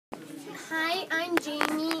Hi, I'm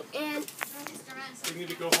Jamie, and They need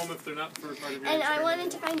to go home if they're not for part of your I wanted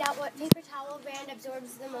to find out what paper towel brand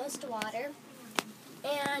absorbs the most water.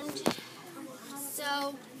 And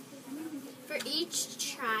so, for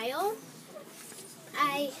each trial,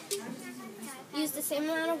 I used the same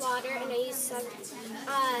amount of water, and I used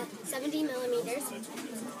 70 millimeters.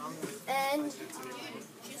 And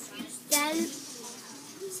then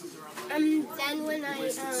when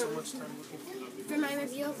for my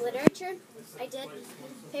review of literature, I did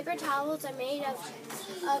paper towels are made up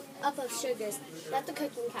of sugars, not the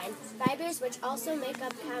cooking kind, fibers which also make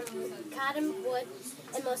up cotton, wood,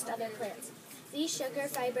 and most other plants. These sugar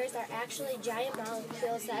fibers are actually giant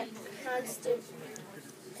molecules that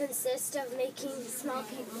consist of making small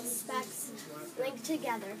specks linked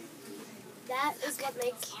together. That is what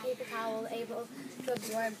makes paper towel able to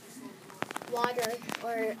absorb water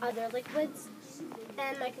or other liquids.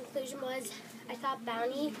 And my conclusion was, I thought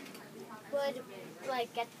Bounty would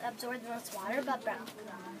absorb the most water, but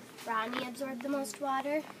Brownie absorbed the most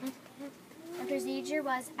water. The procedure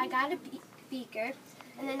was, I got a beaker,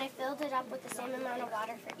 and then I filled it up with the same amount of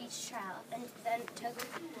water for each trial,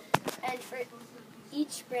 and for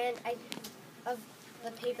each brand of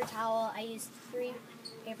the paper towel, I used 3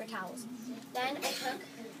 paper towels. Then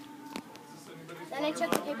I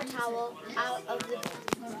took the paper towel out of the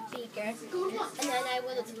beaker, and then I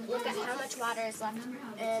would look at how much water is left,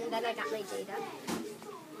 and then I got my data.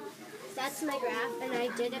 That's my graph, and I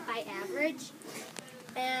did it by average,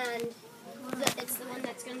 and it's the one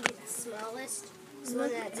that's going to be the smallest, it's the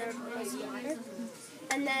one that absorbs the most water.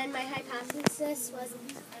 And then my hypothesis was,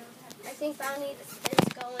 I think Brownie is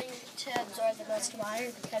going to absorb the most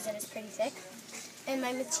water because it is pretty thick. And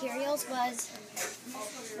my materials was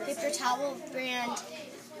paper towel brand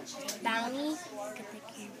Bounty.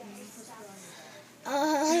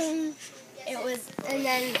 And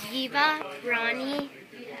then Viva, Ronnie.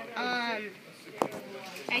 I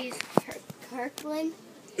used Kirkland,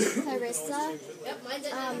 Clarissa,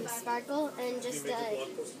 Sparkle, and just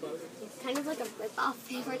kind of like a rip-off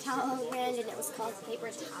paper towel brand, and it was called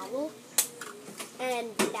Paper Towel.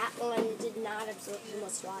 And that one did not absorb the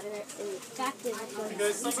most water. In fact, it absorbed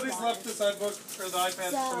guys, somebody's left this iBook or the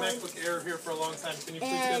iPad or MacBook Air here for a long time. Can you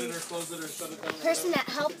please get it or close it or shut it down? The person that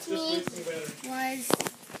helped me was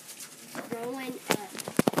Rowan, and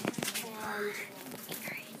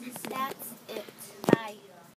that's it. Bye.